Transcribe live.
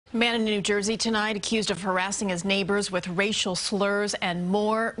A man in New Jersey tonight accused of harassing his neighbors with racial slurs and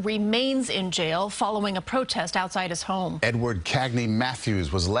more remains in jail following a protest outside his home. Edward Cagney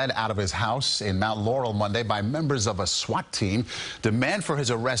Mathews was led out of his house in Mount Laurel Monday by members of a SWAT team. Demand for his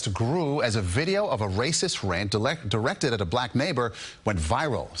arrest grew as a video of a racist rant directed at a black neighbor went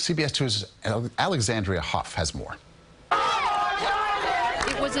viral. CBS 2's Alexandria Hoff has more.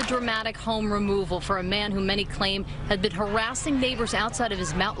 It was a dramatic home removal for a man who many claim had been harassing neighbors outside of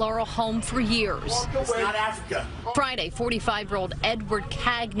his Mount Laurel home for years. It's not Africa. Friday, 45-year-old Edward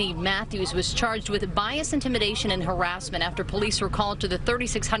Cagney Mathews was charged with bias, intimidation, and harassment after police were called to the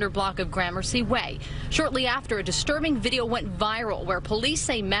 3600 block of Gramercy Way. Shortly after, a disturbing video went viral where police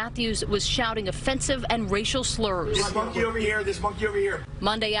say Mathews was shouting offensive and racial slurs. This monkey over here, this monkey over here.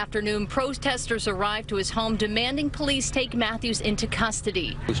 Monday afternoon, protesters arrived to his home demanding police take Mathews into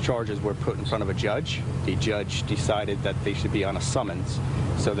custody. These charges were put in front of a judge. The judge decided that they should be on a summons.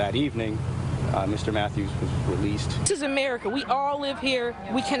 So that evening, Mr. Mathews was released. This is America. We all live here.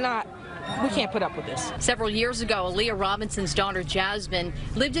 We can't put up with this. Several years ago, Aaliyah Robinson's daughter, Jasmine,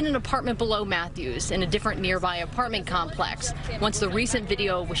 lived in an apartment below Mathews in a different nearby apartment complex. Once the recent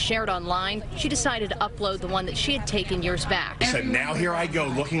video was shared online, she decided to upload the one that she had taken years back. So now here I go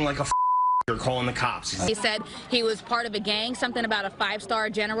looking like a you're calling the cops. He said he was part of a gang, something about a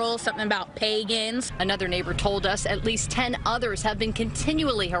 5-star general, something about pagans. Another neighbor told us at least 10 others have been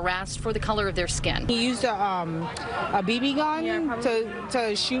continually harassed for the color of their skin. He used a BB gun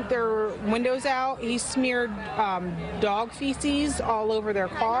to shoot their windows out. He smeared dog feces all over their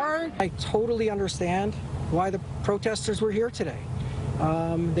car. I totally understand why the protesters were here today.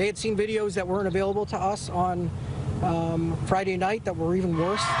 They had seen videos that weren't available to us on Friday night that were even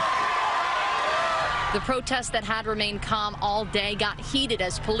worse. The protest that had remained calm all day got heated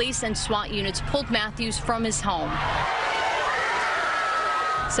as police and SWAT units pulled Mathews from his home.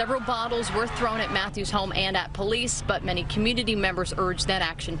 Several bottles were thrown at Mathews' home and at police, but many community members urged that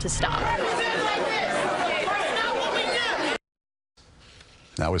action to stop.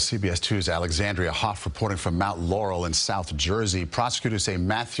 That was CBS 2's Alexandria Hoff reporting from Mount Laurel in South Jersey. Prosecutors say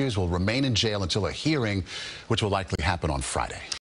Mathews will remain in jail until a hearing, which will likely happen on Friday.